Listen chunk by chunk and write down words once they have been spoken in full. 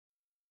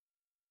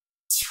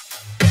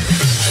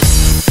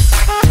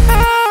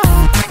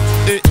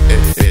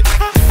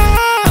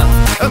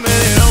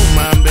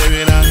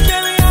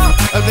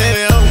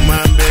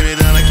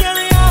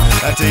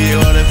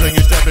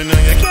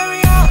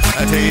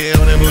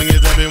when you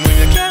step in, when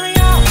you carry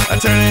on. I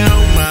turn it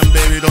on, my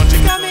baby, don't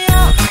you cut me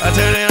out. I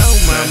turn it on,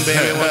 my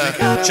baby, won't you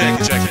cut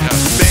check it out.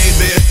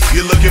 Baby,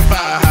 you're looking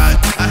fire hot.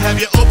 I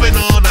have you open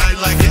all night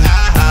like your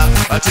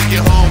IHOP. I take you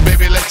home,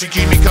 baby, let you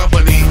keep me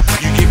company.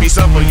 You give me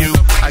some of you,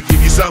 I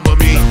give you some of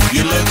me.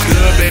 You look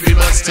good, baby,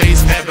 must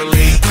taste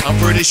heavenly. I'm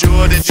pretty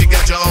sure that you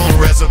got your own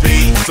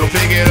recipe. So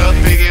pick it up,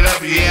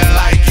 yeah,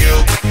 I like you.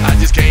 I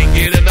just can't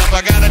get enough,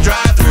 I gotta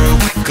drive through.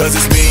 Cause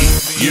it's me,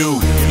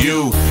 you,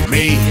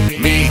 me,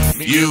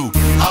 you.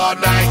 All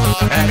night,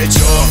 have it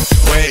your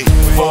way,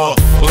 for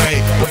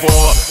play.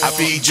 Before I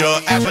feed your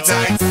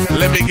appetite,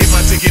 let me get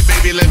my ticket,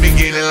 baby, let me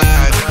get in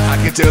line. I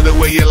can tell the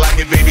way you like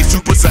it, baby,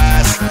 super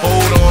size.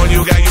 Hold on,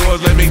 you got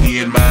yours, let me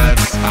get mine.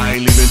 I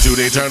ain't leaving till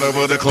they turn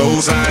over the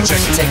clothes sign.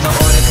 Check it. Take my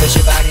order, cause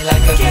your body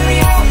like a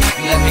carry-out.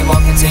 Let me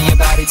walk into your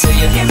body till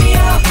you hear me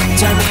out.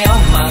 Turn me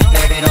on, my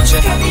baby, don't you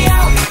cut me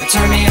out.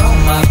 Turn me on,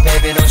 my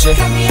baby, don't you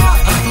cut me out.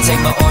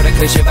 Take my order,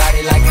 cause your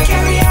body like a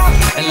carry-out.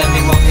 And let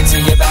me walk into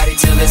your body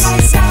till it's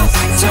out.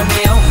 Turn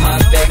me on, my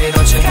baby,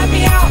 don't you cut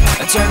me out.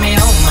 Turn me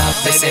on, my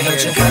baby,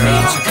 don't you cut me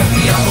out.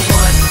 Number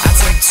one, I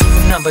take two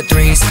number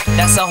threes.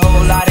 That's a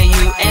whole lot of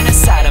you and a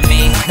side of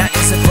me. Now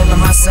is it full of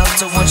myself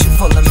to want you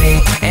full of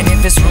me? And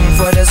if it's room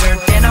for dessert,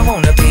 then I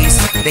want a piece.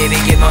 Baby,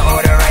 get my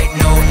order right,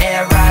 no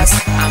errors.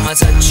 I'ma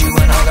touch you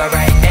in all the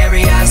right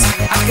areas.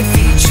 I can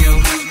feed you,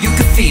 you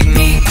can feed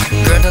me.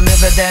 Girl,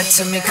 deliver that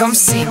to me, come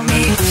see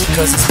me.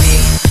 Cause it's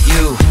me,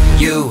 you,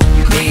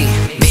 me,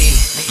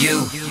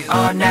 you.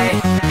 All night,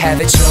 have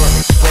it your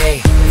way,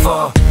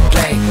 for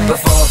play.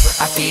 Before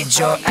I feed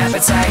your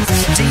appetite,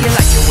 do you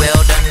like it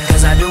well done?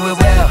 Cause I do it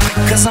well,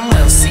 cause I'm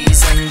well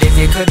seasoned if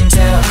you couldn't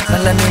tell.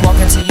 But let me walk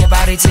into your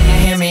body till you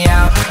hear me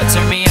out.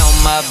 Turn me on,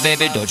 my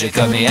baby, don't you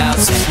cut me out.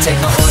 So take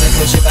my order,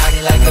 cause your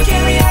body like a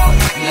carry-out.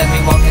 Let me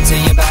walk into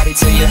your body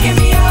till you hear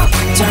me out.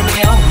 Turn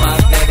me on, my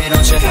baby,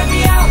 don't you cut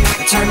me out.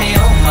 Turn me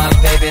on, my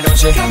baby, don't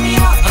you cut me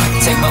out.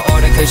 Take my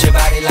order, cause your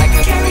body like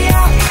a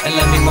carry-out. And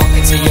let me walk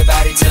into your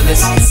body till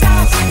it's out.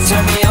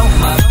 Turn me on,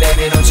 my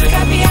baby, don't you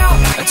cut me out.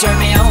 Turn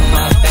me on,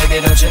 my baby,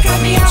 don't you cut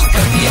me out.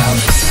 Cut me out.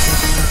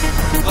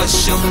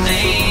 What's your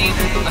name?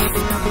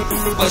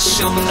 What's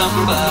your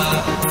number?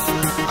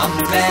 I'm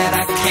glad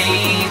I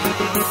came.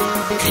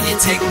 Can you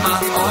take my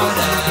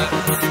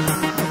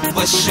order?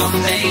 What's your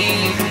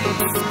name?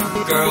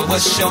 Girl,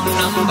 what's your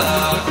number?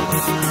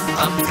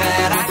 I'm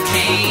glad I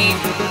came.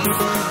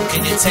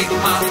 Can you take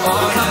my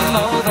order? Come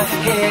over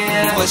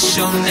here. What's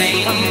your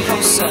name? Come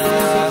closer.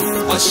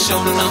 What's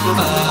your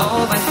number?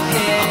 Over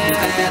here.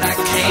 I'm glad I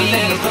came. A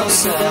little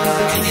closer.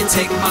 Can you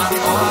take my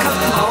order?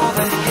 Come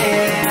over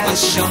here.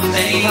 What's your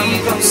name?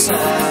 Come closer.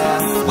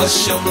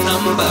 What's your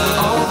number?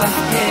 Over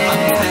here.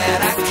 I'm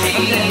glad I came.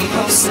 A little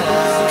closer.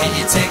 Can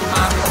you take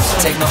my order?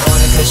 Take my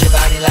order, cause your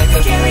body like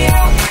a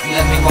carry-out.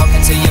 Let me walk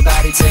into your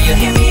body till you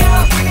hear me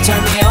out. Turn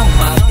me on,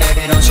 my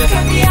baby, don't you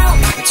cut me out.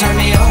 Turn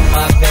me on,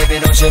 my baby,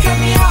 don't you cut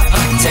me out.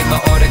 Take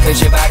my order, cause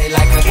your body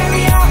like a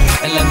carry-out.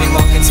 And let me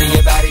walk into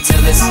your body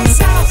till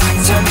it's out.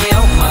 Turn me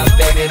on, my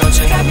baby, don't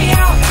you cut me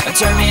out.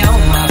 Turn me on,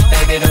 my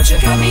baby, don't you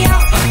cut me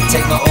out.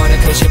 Take my order,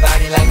 cause your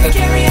body like a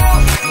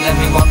carry-out. Let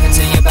me walk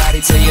into your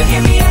body till you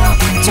hear me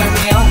out. Turn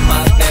me on,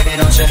 my baby,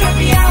 don't you cut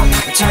me out.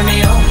 Turn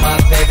me on, my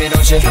baby,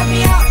 don't you cut me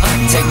out.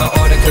 Take my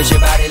order, cause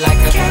your body like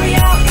a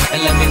carry-out.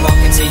 And let me walk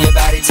into your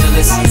body till